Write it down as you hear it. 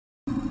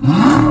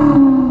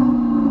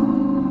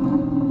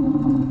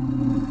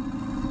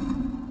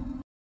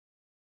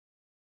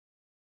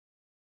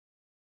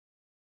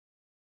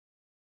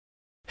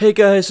Hey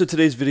guys, so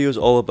today's video is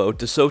all about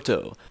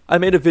DeSoto. I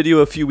made a video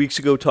a few weeks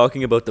ago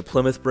talking about the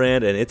Plymouth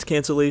brand and its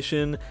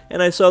cancellation,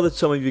 and I saw that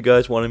some of you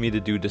guys wanted me to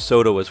do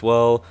DeSoto as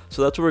well,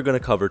 so that's what we're going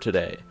to cover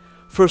today.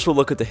 First we'll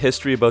look at the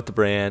history about the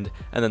brand,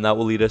 and then that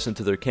will lead us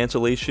into their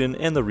cancellation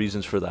and the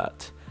reasons for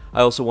that.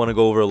 I also want to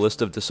go over a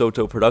list of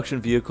DeSoto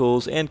production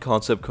vehicles and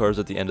concept cars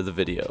at the end of the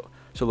video,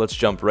 so let's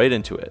jump right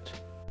into it.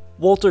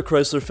 Walter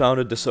Chrysler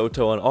founded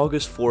DeSoto on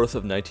August 4th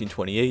of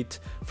 1928,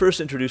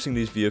 first introducing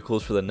these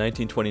vehicles for the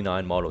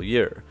 1929 model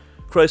year.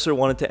 Chrysler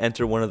wanted to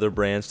enter one of their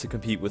brands to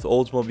compete with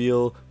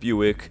Oldsmobile,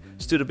 Buick,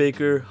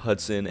 Studebaker,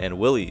 Hudson, and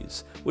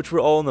Willys, which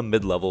were all in the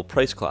mid-level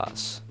price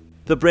class.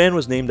 The brand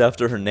was named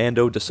after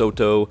Hernando de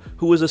Soto,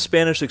 who was a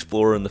Spanish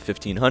explorer in the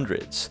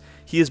 1500s.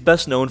 He is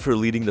best known for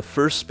leading the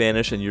first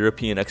Spanish and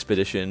European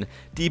expedition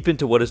deep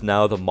into what is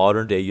now the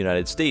modern-day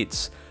United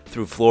States,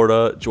 through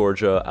Florida,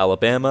 Georgia,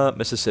 Alabama,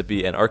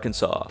 Mississippi, and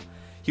Arkansas.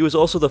 He was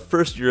also the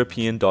first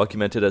European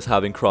documented as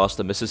having crossed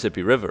the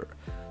Mississippi River.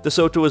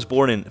 DeSoto was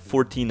born in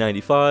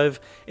 1495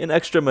 in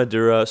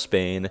Extremadura,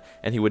 Spain,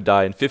 and he would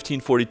die in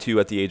 1542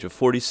 at the age of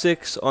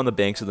 46 on the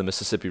banks of the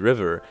Mississippi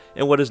River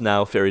in what is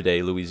now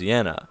Firedome,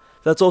 Louisiana.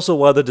 That's also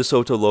why the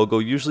DeSoto logo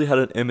usually had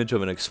an image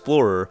of an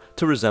explorer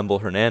to resemble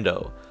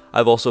Hernando.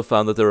 I've also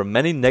found that there are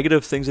many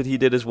negative things that he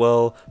did as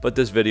well, but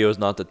this video is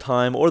not the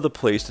time or the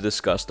place to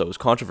discuss those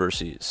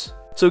controversies.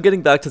 So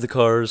getting back to the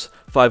cars,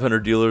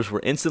 500 dealers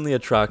were instantly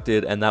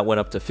attracted, and that went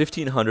up to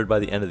 1,500 by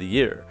the end of the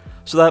year.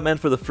 So that meant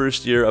for the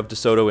first year of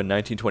DeSoto in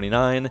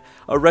 1929,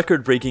 a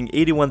record-breaking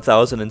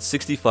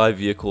 81,065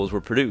 vehicles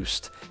were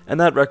produced, and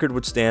that record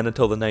would stand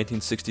until the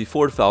 1960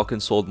 Ford Falcon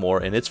sold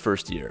more in its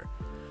first year.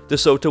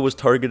 DeSoto was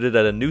targeted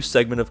at a new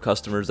segment of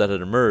customers that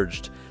had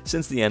emerged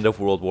since the end of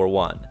World War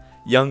I,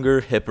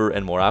 younger, hipper,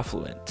 and more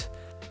affluent.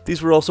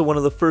 These were also one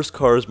of the first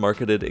cars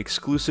marketed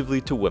exclusively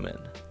to women.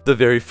 The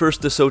very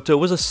first DeSoto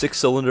was a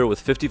 6-cylinder with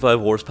 55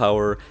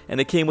 horsepower,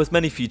 and it came with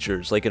many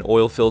features like an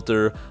oil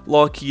filter,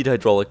 lock-keyed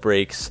hydraulic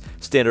brakes,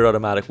 standard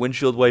automatic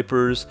windshield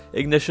wipers,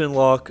 ignition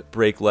lock,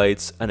 brake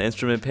lights, an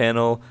instrument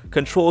panel,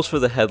 controls for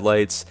the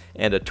headlights,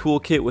 and a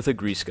toolkit with a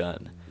grease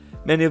gun.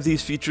 Many of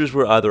these features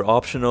were either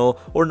optional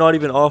or not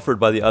even offered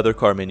by the other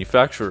car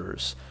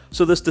manufacturers,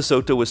 so this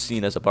DeSoto was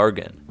seen as a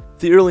bargain.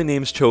 The early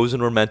names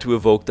chosen were meant to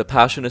evoke the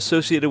passion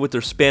associated with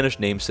their Spanish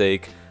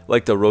namesake,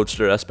 like the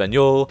Roadster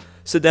Español,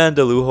 Sedan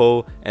de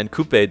Lujo, and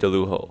Coupe de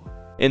Lujo.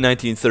 In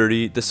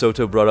 1930,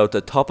 DeSoto brought out the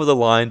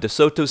top-of-the-line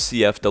DeSoto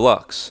CF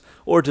Deluxe,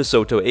 or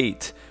DeSoto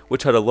 8,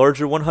 which had a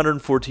larger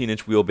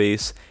 114-inch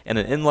wheelbase and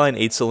an inline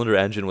 8-cylinder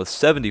engine with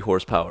 70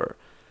 horsepower.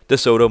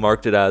 DeSoto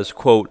marked it as,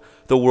 quote,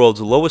 the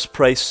world's lowest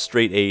price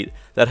straight 8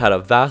 that had a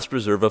vast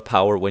reserve of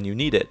power when you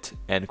need it,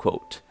 end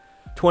quote.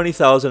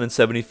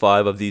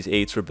 20,075 of these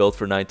 8s were built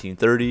for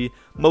 1930,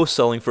 most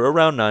selling for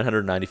around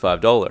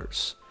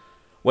 $995.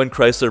 When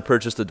Chrysler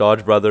purchased the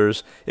Dodge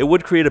brothers, it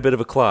would create a bit of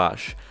a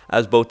clash,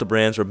 as both the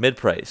brands were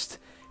mid-priced.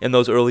 In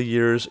those early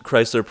years,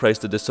 Chrysler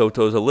priced the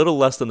DeSotos a little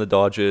less than the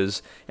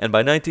Dodges, and by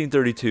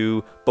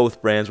 1932,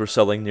 both brands were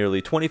selling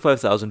nearly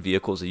 25,000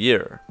 vehicles a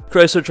year.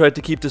 Chrysler tried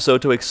to keep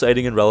DeSoto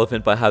exciting and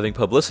relevant by having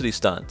publicity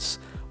stunts.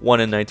 One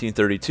in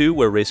 1932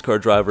 where race car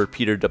driver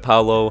Peter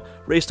DePaulo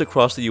raced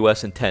across the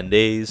US in 10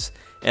 days,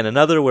 and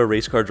another where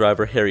race car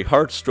driver Harry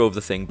Hartz drove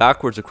the thing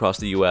backwards across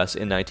the US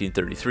in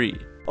 1933.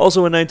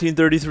 Also in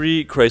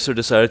 1933, Chrysler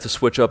decided to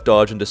switch up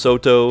Dodge and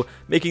DeSoto,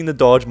 making the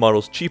Dodge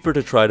models cheaper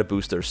to try to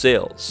boost their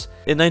sales.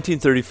 In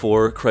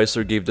 1934,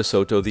 Chrysler gave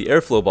DeSoto the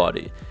airflow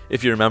body.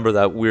 If you remember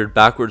that weird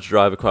backwards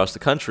drive across the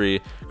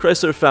country,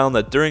 Chrysler found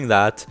that during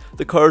that,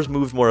 the cars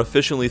moved more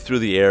efficiently through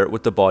the air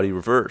with the body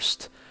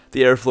reversed.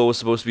 The airflow was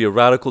supposed to be a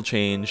radical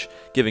change,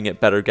 giving it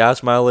better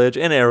gas mileage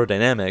and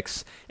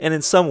aerodynamics, and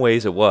in some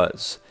ways it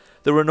was.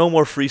 There were no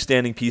more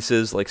freestanding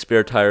pieces like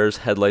spare tires,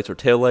 headlights, or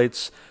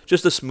taillights,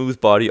 just a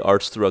smooth body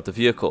arched throughout the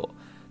vehicle.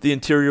 The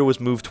interior was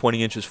moved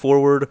 20 inches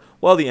forward,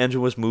 while the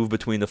engine was moved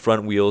between the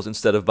front wheels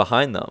instead of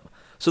behind them,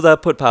 so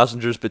that put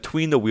passengers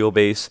between the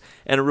wheelbase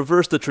and it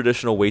reversed the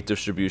traditional weight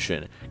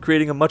distribution,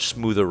 creating a much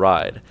smoother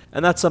ride,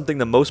 and that's something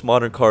that most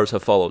modern cars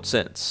have followed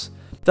since.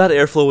 That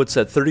airflow would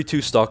set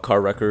 32 stock car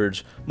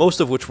records, most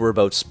of which were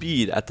about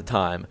speed at the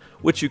time,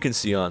 which you can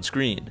see on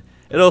screen.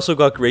 It also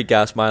got great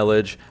gas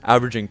mileage,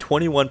 averaging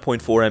 21.4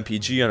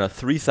 mpg on a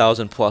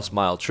 3,000 plus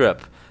mile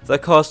trip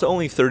that cost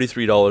only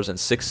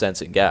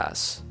 $33.06 in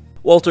gas.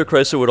 Walter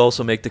Chrysler would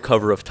also make the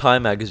cover of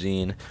Time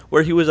magazine,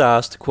 where he was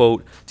asked,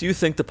 quote, do you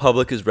think the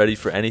public is ready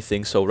for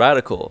anything so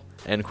radical,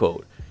 end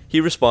quote. He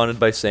responded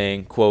by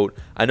saying, quote,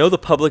 I know the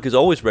public is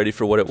always ready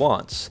for what it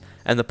wants,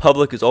 and the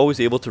public is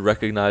always able to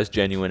recognize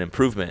genuine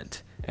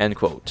improvement, end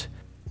quote.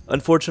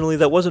 Unfortunately,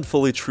 that wasn't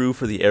fully true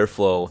for the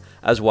airflow,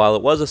 as while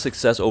it was a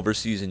success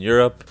overseas in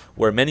Europe,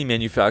 where many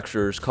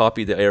manufacturers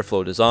copied the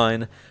airflow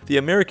design, the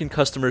American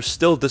customers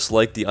still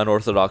disliked the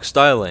unorthodox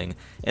styling,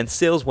 and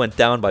sales went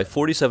down by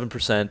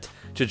 47%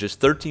 to just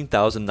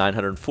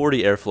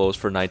 13,940 airflows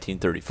for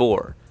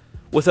 1934.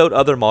 Without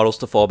other models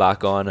to fall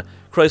back on,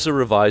 Chrysler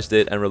revised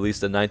it and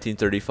released the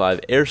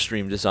 1935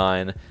 Airstream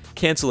design,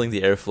 cancelling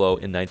the airflow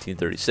in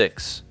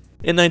 1936.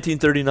 In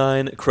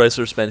 1939,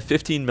 Chrysler spent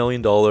 $15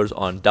 million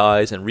on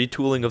dyes and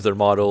retooling of their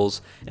models,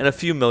 and a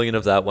few million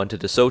of that went to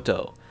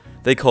DeSoto.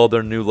 They called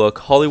their new look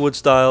Hollywood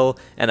style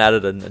and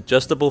added an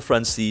adjustable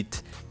front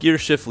seat, gear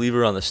shift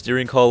lever on the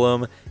steering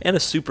column, and a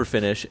super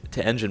finish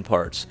to engine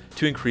parts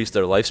to increase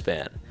their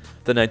lifespan.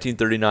 The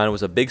 1939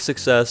 was a big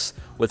success,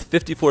 with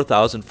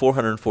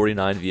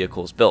 54,449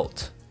 vehicles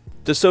built.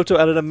 DeSoto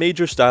added a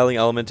major styling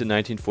element in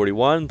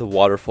 1941, the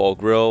waterfall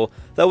grille,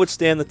 that would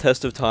stand the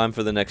test of time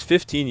for the next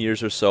 15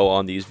 years or so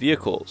on these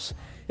vehicles.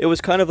 It was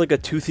kind of like a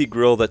toothy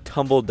grille that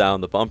tumbled down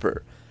the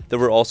bumper. There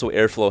were also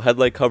airflow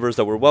headlight covers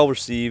that were well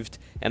received,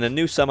 and a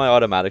new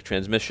semi-automatic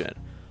transmission.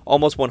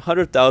 Almost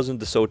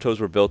 100,000 DeSotos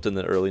were built in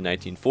the early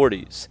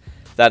 1940s.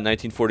 That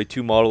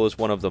 1942 model is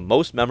one of the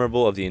most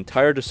memorable of the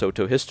entire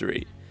DeSoto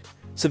history.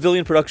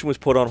 Civilian production was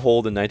put on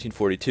hold in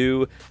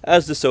 1942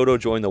 as DeSoto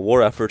joined the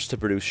war efforts to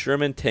produce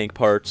Sherman tank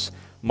parts,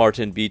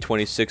 Martin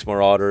B-26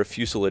 Marauder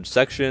fuselage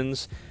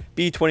sections,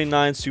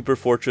 B-29 Super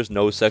Fortress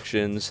nose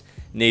sections,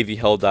 Navy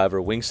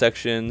Helldiver wing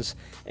sections,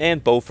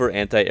 and Bofor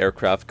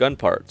anti-aircraft gun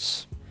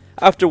parts.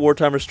 After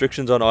wartime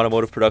restrictions on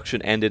automotive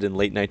production ended in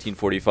late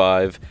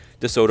 1945,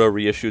 DeSoto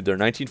reissued their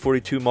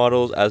 1942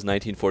 models as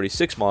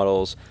 1946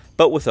 models,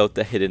 but without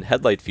the hidden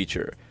headlight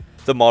feature.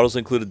 The models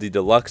included the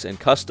Deluxe and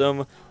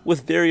Custom,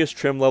 with various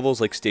trim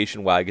levels like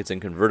station wagons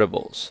and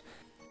convertibles.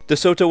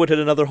 DeSoto would hit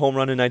another home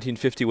run in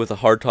 1950 with a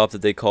hardtop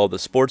that they called the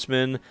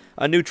Sportsman,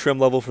 a new trim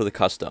level for the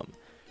Custom.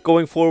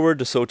 Going forward,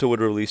 DeSoto would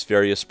release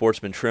various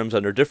Sportsman trims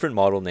under different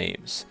model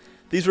names.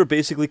 These were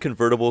basically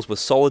convertibles with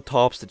solid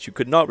tops that you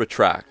could not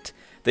retract.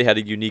 They had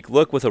a unique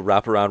look with a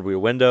wraparound rear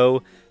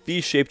window,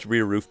 V-shaped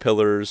rear roof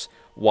pillars,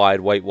 wide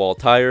white wall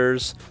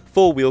tires,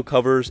 full wheel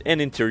covers, and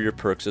interior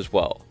perks as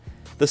well.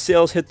 The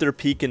sales hit their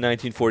peak in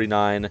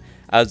 1949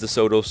 as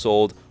DeSoto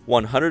sold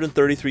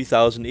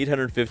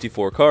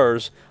 133,854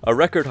 cars, a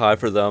record high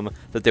for them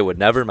that they would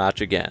never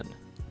match again.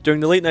 During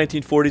the late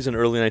 1940s and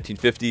early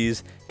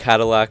 1950s,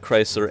 Cadillac,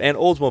 Chrysler, and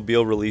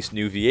Oldsmobile released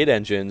new V8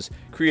 engines,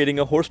 creating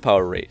a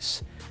horsepower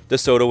race.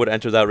 DeSoto would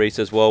enter that race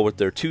as well with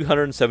their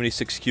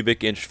 276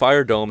 cubic inch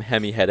Firedome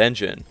Hemi head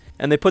engine,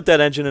 and they put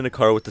that engine in a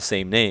car with the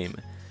same name.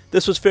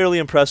 This was fairly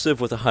impressive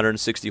with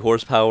 160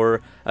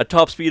 horsepower, a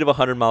top speed of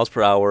 100 miles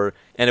per hour,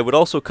 and it would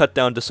also cut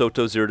down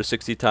DeSoto's 0 to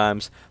 60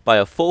 times by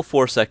a full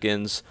 4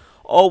 seconds,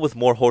 all with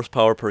more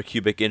horsepower per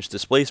cubic inch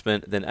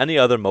displacement than any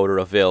other motor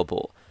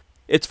available.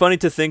 It's funny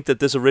to think that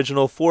this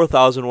original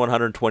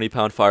 4,120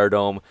 pound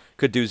Firedome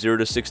could do 0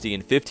 to 60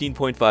 in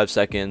 15.5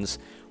 seconds,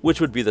 which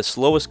would be the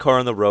slowest car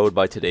on the road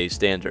by today's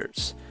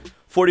standards.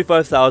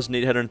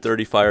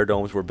 45,830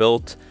 Firedomes were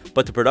built,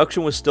 but the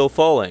production was still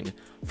falling,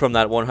 from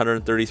that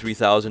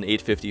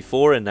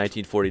 133,854 in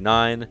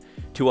 1949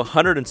 to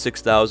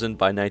 106,000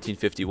 by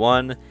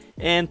 1951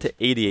 and to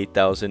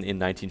 88,000 in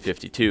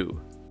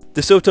 1952.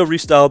 DeSoto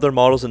restyled their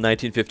models in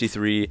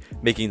 1953,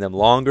 making them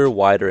longer,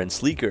 wider, and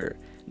sleeker.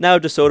 Now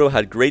DeSoto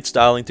had great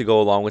styling to go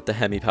along with the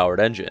Hemi-powered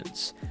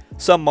engines.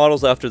 Some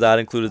models after that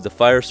included the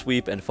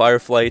Firesweep and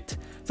Fireflite,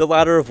 the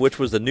latter of which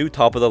was the new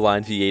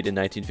top-of-the-line V8 in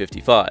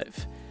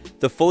 1955.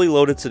 The fully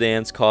loaded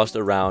sedans cost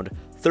around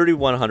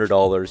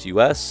 $3,100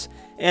 US,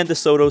 and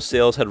DeSoto's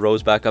sales had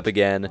rose back up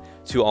again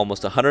to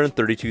almost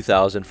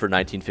 $132,000 for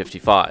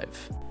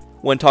 1955.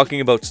 When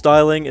talking about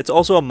styling, it's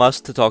also a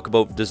must to talk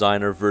about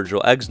designer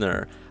Virgil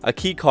Exner, a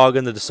key cog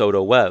in the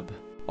DeSoto web.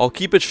 I'll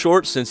keep it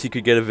short since he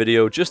could get a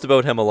video just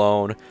about him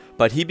alone,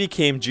 but he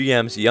became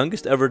GM's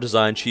youngest ever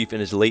design chief in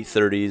his late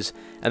 30s,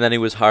 and then he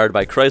was hired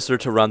by Chrysler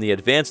to run the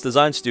Advanced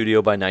Design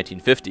Studio by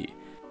 1950.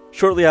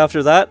 Shortly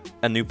after that,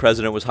 a new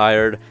president was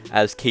hired,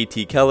 as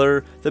K.T.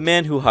 Keller, the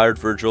man who hired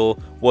Virgil,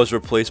 was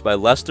replaced by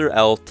Lester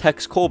L.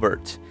 Tex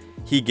Colbert.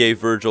 He gave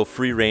Virgil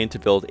free rein to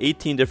build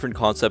 18 different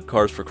concept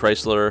cars for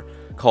Chrysler,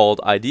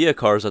 called Idea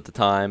cars at the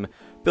time,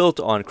 built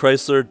on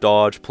Chrysler,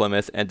 Dodge,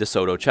 Plymouth, and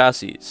DeSoto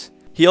chassis.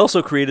 He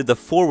also created the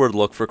forward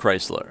look for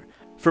Chrysler.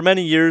 For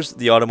many years,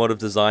 the automotive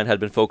design had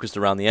been focused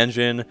around the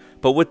engine,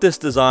 but with this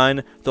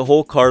design, the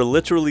whole car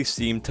literally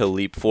seemed to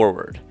leap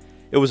forward.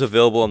 It was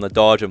available on the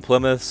Dodge and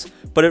Plymouths,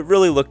 but it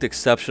really looked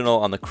exceptional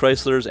on the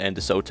Chryslers and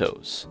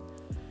DeSotos.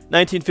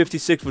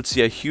 1956 would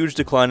see a huge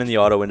decline in the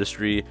auto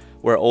industry,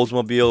 where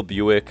Oldsmobile,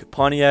 Buick,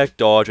 Pontiac,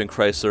 Dodge, and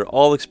Chrysler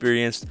all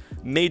experienced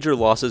major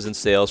losses in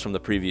sales from the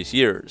previous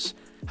years.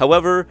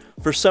 However,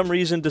 for some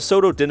reason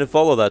DeSoto didn't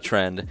follow that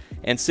trend,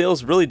 and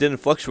sales really didn't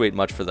fluctuate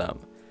much for them.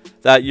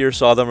 That year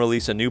saw them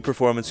release a new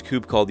performance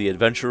coupe called the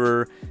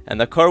Adventurer,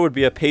 and the car would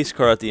be a pace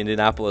car at the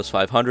Indianapolis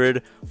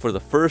 500 for the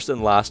first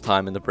and last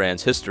time in the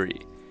brand's history.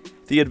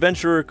 The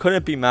Adventurer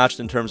couldn't be matched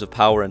in terms of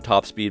power and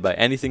top speed by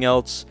anything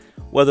else,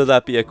 whether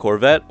that be a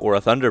Corvette or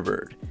a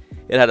Thunderbird.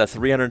 It had a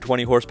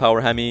 320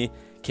 horsepower Hemi,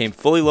 came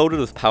fully loaded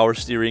with power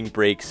steering,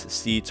 brakes,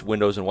 seats,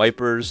 windows, and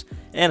wipers,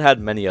 and had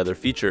many other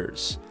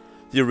features.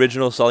 The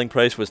original selling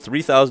price was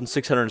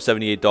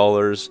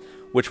 $3,678,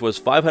 which was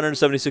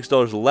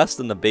 $576 less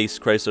than the base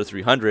Chrysler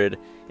 300,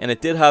 and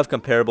it did have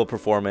comparable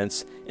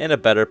performance and a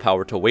better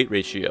power-to-weight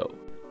ratio.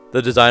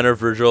 The designer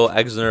Virgil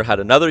Exner had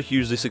another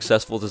hugely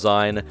successful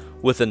design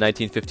with the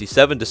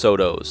 1957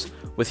 DeSotos,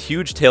 with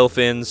huge tail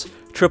fins,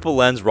 triple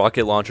lens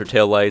rocket launcher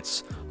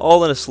taillights,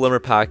 all in a slimmer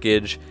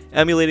package,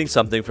 emulating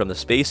something from the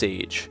space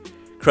age.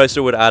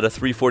 Chrysler would add a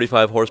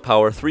 345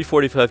 horsepower,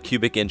 345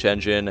 cubic inch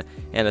engine,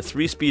 and a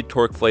 3-speed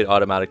TorqueFlite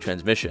automatic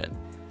transmission.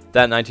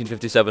 That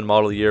 1957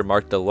 model year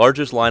marked the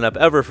largest lineup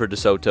ever for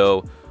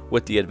DeSoto,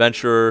 with the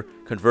Adventurer,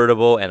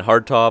 convertible, and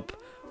hardtop,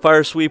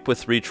 Firesweep with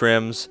 3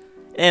 trims,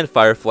 and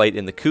Fireflite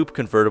in the coupe,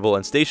 convertible,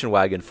 and station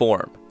wagon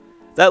form.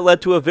 That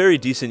led to a very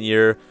decent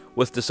year,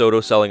 with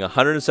DeSoto selling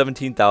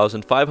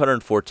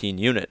 117,514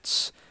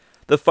 units.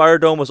 The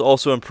Firedome was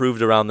also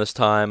improved around this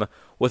time,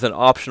 with an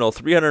optional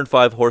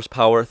 305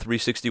 horsepower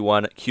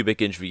 361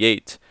 cubic inch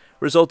V8,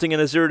 resulting in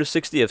a 0 to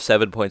 60 of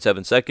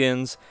 7.7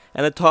 seconds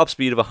and a top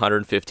speed of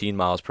 115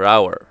 miles per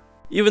hour.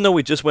 Even though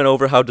we just went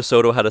over how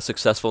DeSoto had a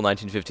successful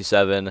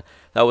 1957,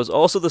 that was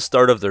also the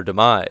start of their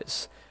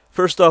demise.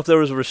 First off, there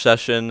was a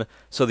recession,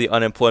 so the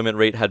unemployment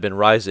rate had been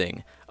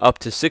rising, up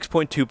to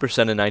 6.2% in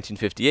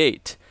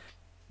 1958,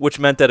 which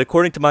meant that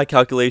according to my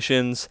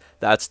calculations,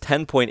 that's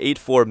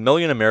 10.84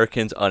 million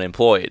Americans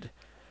unemployed.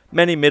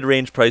 Many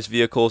mid-range price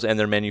vehicles and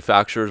their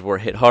manufacturers were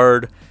hit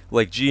hard,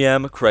 like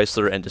GM,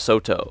 Chrysler, and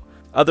DeSoto.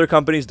 Other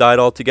companies died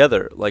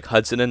altogether, like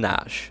Hudson and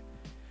Nash.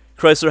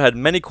 Chrysler had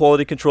many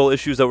quality control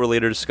issues that were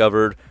later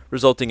discovered,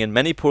 resulting in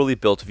many poorly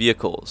built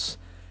vehicles.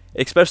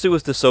 Especially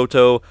with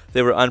DeSoto,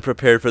 they were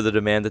unprepared for the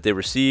demand that they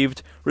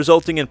received,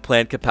 resulting in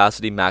plant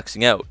capacity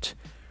maxing out.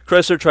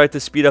 Chrysler tried to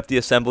speed up the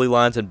assembly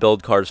lines and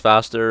build cars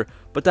faster,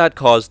 but that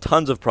caused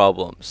tons of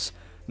problems.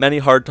 Many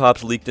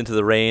hardtops leaked into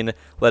the rain,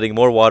 letting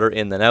more water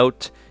in than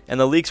out, and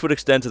the leaks would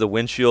extend to the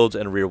windshields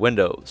and rear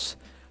windows.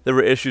 There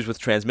were issues with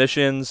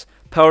transmissions,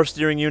 power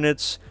steering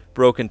units,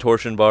 broken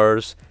torsion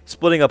bars,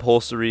 splitting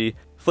upholstery,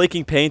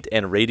 flaking paint,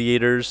 and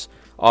radiators,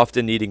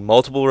 often needing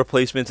multiple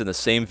replacements in the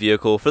same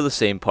vehicle for the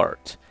same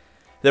part.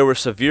 There were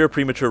severe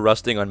premature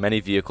rusting on many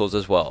vehicles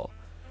as well.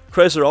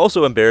 Chrysler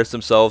also embarrassed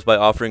themselves by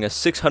offering a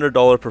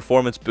 $600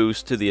 performance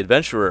boost to the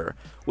Adventurer,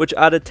 which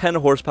added 10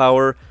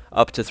 horsepower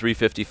up to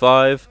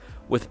 355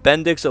 with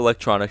Bendix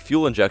electronic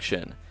fuel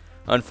injection.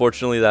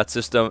 Unfortunately, that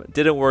system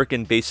didn't work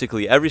in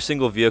basically every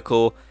single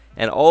vehicle,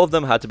 and all of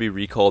them had to be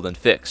recalled and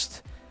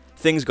fixed.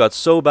 Things got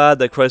so bad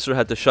that Chrysler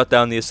had to shut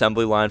down the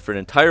assembly line for an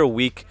entire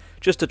week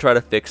just to try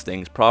to fix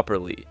things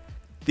properly.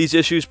 These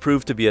issues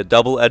proved to be a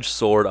double-edged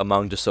sword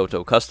among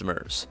DeSoto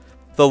customers.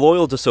 The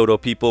loyal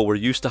DeSoto people were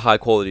used to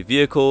high-quality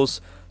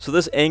vehicles, so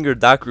this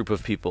angered that group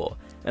of people,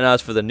 and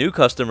as for the new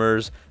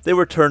customers, they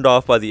were turned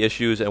off by the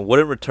issues and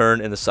wouldn't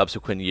return in the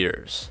subsequent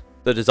years.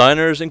 The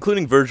designers,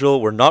 including Virgil,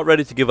 were not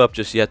ready to give up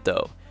just yet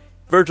though.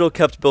 Virgil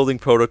kept building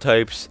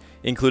prototypes,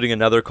 including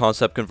another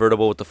concept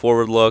convertible with the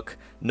forward look,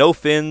 no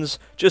fins,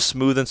 just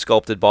smooth and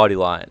sculpted body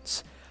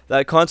lines.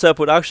 That concept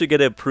would actually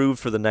get approved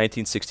for the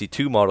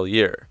 1962 model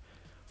year.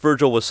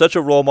 Virgil was such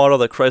a role model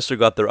that Chrysler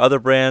got their other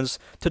brands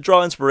to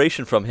draw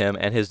inspiration from him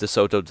and his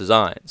DeSoto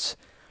designs.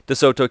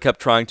 DeSoto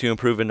kept trying to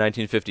improve in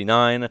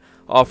 1959,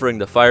 offering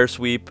the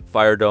Firesweep,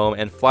 Firedome,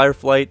 and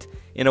Fireflite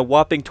in a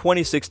whopping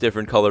 26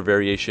 different color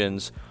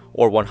variations,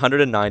 or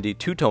 190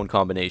 two-tone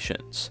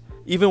combinations.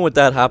 Even with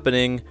that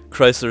happening,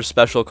 Chrysler's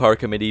Special Car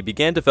Committee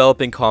began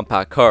developing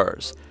compact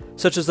cars,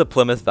 such as the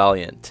Plymouth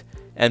Valiant,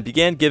 and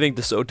began giving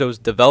DeSoto's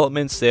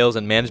development, sales,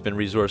 and management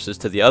resources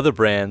to the other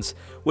brands,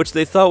 which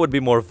they thought would be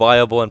more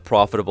viable and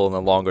profitable in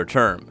the longer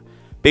term.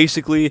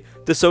 Basically,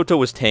 DeSoto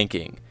was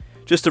tanking.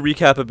 Just to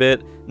recap a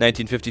bit,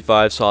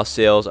 1955 saw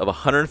sales of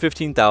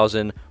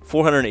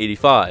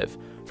 115,485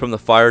 from the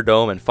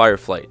Firedome and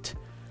Fireflite.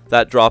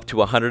 That dropped to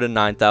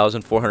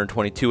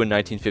 109,422 in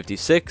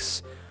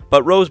 1956,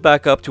 but rose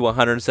back up to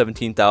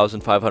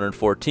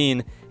 117,514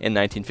 in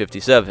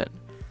 1957.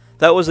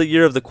 That was the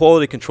year of the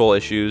quality control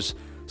issues,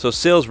 so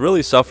sales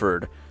really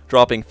suffered,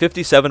 dropping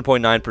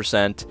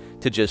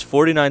 57.9% to just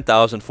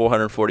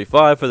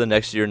 49,445 for the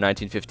next year in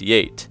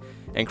 1958,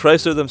 and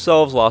Chrysler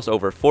themselves lost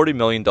over $40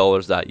 million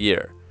that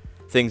year.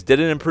 Things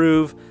didn't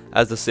improve,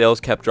 as the sales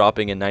kept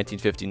dropping in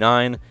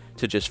 1959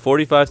 to just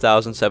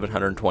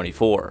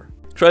 45,724.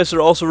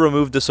 Chrysler also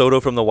removed DeSoto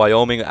from the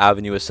Wyoming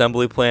Avenue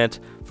assembly plant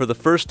for the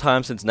first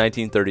time since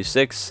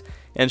 1936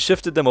 and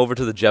shifted them over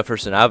to the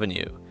Jefferson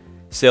Avenue.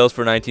 Sales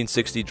for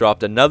 1960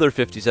 dropped another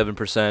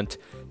 57%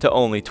 to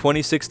only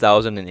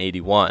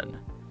 26,081. The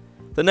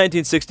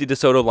 1960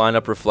 DeSoto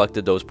lineup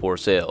reflected those poor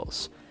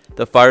sales.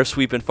 The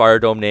Firesweep and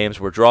Firedome names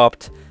were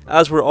dropped,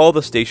 as were all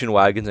the station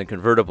wagons and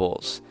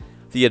convertibles.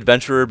 The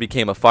Adventurer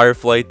became a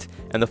Fireflite,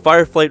 and the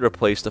Fireflite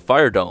replaced the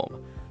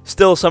Firedome.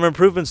 Still, some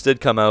improvements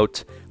did come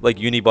out, like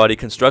unibody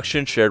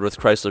construction shared with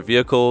Chrysler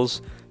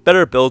vehicles,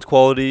 better build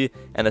quality,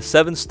 and a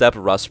 7-step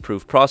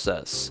rust-proof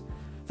process.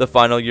 The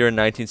final year in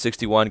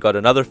 1961 got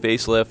another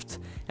facelift,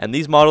 and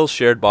these models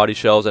shared body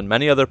shells and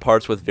many other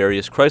parts with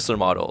various Chrysler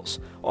models,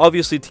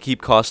 obviously to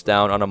keep costs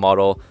down on a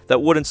model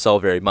that wouldn't sell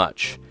very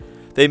much.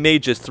 They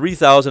made just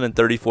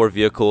 3,034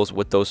 vehicles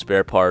with those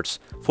spare parts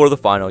for the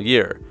final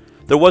year.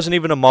 There wasn't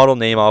even a model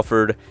name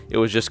offered, it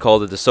was just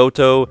called a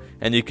DeSoto,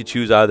 and you could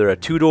choose either a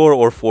 2-door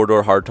or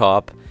 4-door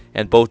hardtop,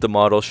 and both the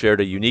models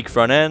shared a unique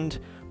front end,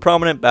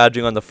 prominent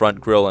badging on the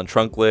front grille and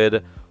trunk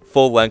lid,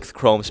 full-length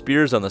chrome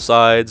spears on the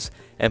sides,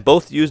 and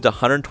both used a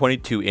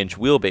 122-inch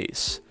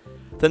wheelbase.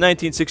 The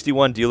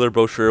 1961 dealer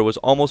brochure was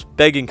almost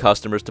begging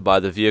customers to buy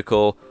the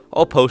vehicle.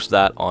 I'll post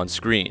that on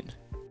screen.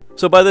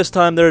 So by this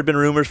time, there had been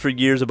rumors for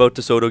years about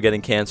DeSoto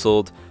getting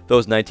cancelled.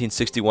 Those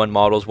 1961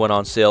 models went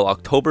on sale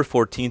October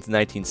 14th,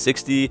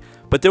 1960,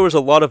 but there was a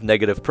lot of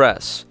negative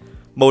press.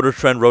 Motor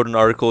Trend wrote an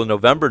article in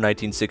November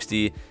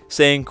 1960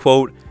 saying,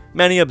 quote,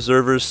 "Many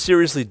observers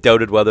seriously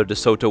doubted whether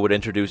DeSoto would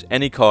introduce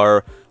any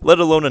car, let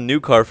alone a new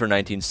car for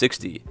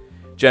 1960.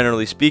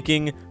 Generally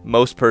speaking,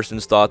 most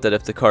persons thought that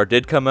if the car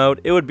did come out,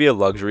 it would be a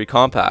luxury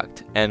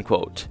compact." End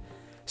quote.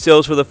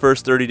 Sales for the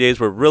first 30 days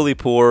were really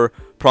poor,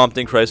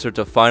 prompting Chrysler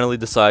to finally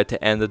decide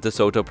to end the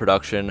DeSoto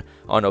production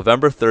on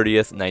November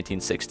 30th,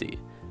 1960.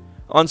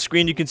 On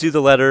screen you can see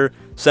the letter,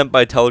 sent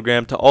by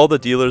telegram to all the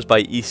dealers by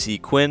E.C.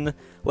 Quinn,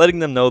 letting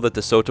them know that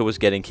DeSoto was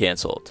getting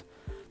cancelled.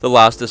 The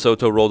last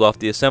DeSoto rolled off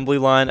the assembly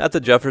line at the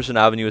Jefferson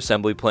Avenue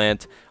assembly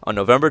plant on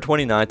November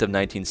 29th of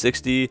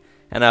 1960,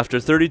 and after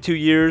 32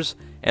 years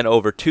and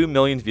over 2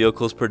 million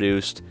vehicles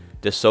produced,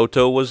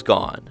 DeSoto was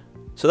gone.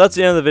 So that's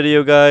the end of the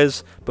video,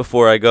 guys.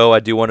 Before I go, I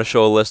do want to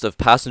show a list of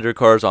passenger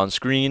cars on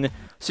screen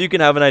so you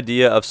can have an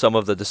idea of some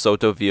of the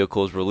DeSoto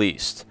vehicles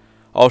released.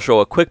 I'll show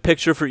a quick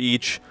picture for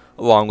each,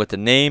 along with the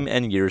name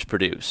and years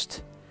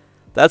produced.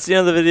 That's the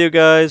end of the video,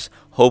 guys.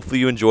 Hopefully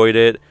you enjoyed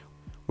it.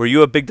 Were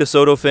you a big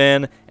DeSoto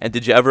fan, and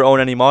did you ever own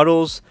any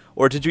models?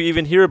 Or did you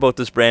even hear about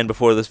this brand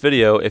before this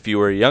video if you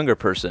were a younger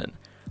person?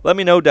 Let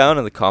me know down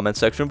in the comment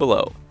section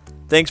below.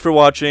 Thanks for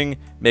watching.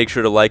 Make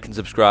sure to like and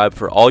subscribe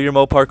for all your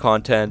Mopar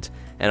content,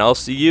 and I'll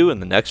see you in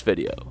the next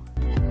video.